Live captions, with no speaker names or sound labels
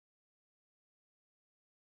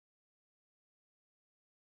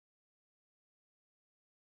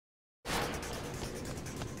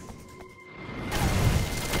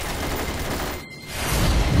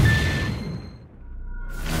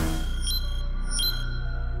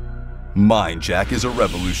MindJack is a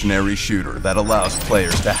revolutionary shooter that allows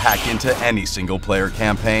players to hack into any single-player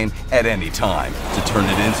campaign at any time to turn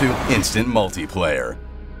it into instant multiplayer.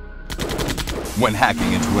 When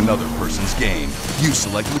hacking into another person's game, you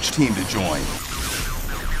select which team to join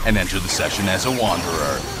and enter the session as a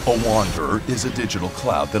Wanderer. A Wanderer is a digital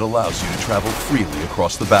cloud that allows you to travel freely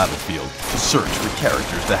across the battlefield to search for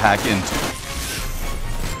characters to hack into.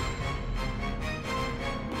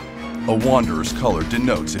 A Wanderer's color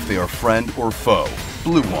denotes if they are friend or foe.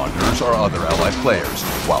 Blue Wanderers are other allied players,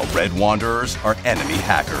 while Red Wanderers are enemy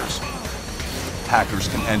hackers. Hackers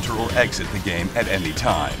can enter or exit the game at any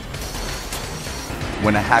time.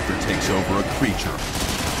 When a hacker takes over a creature,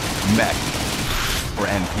 mech, or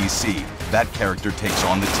NPC, that character takes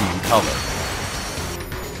on the team color.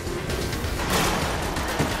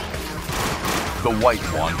 The White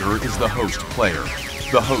Wanderer is the host player.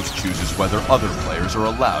 The host chooses whether other players are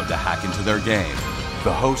allowed to hack into their game.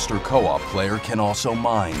 The host or co-op player can also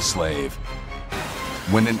mind slave.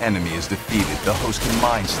 When an enemy is defeated, the host can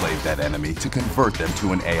mind slave that enemy to convert them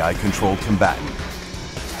to an AI-controlled combatant.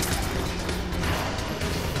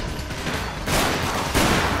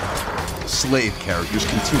 Slave characters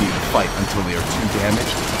continue to fight until they are too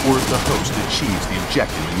damaged, or if the host achieves the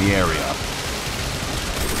objective in the area.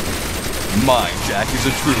 MindJack is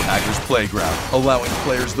a true hacker's playground, allowing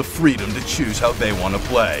players the freedom to choose how they want to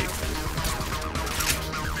play.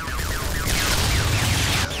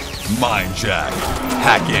 MindJack,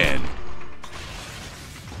 hack in.